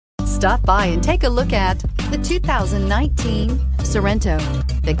Stop by and take a look at the 2019 Sorento.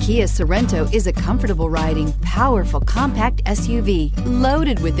 The Kia Sorento is a comfortable riding, powerful compact SUV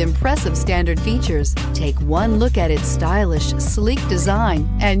loaded with impressive standard features. Take one look at its stylish, sleek design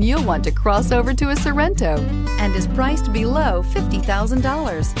and you'll want to cross over to a Sorento, and is priced below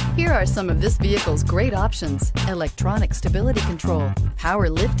 $50,000. Here are some of this vehicle's great options: electronic stability control, power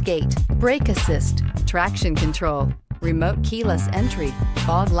liftgate, brake assist, traction control, remote keyless entry,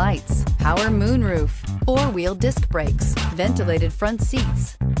 fog lights, power moonroof, four-wheel disc brakes, ventilated front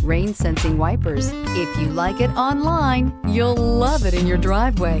seats, rain-sensing wipers. If you like it online, you'll love it in your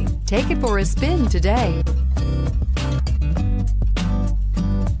driveway. Take it for a spin today.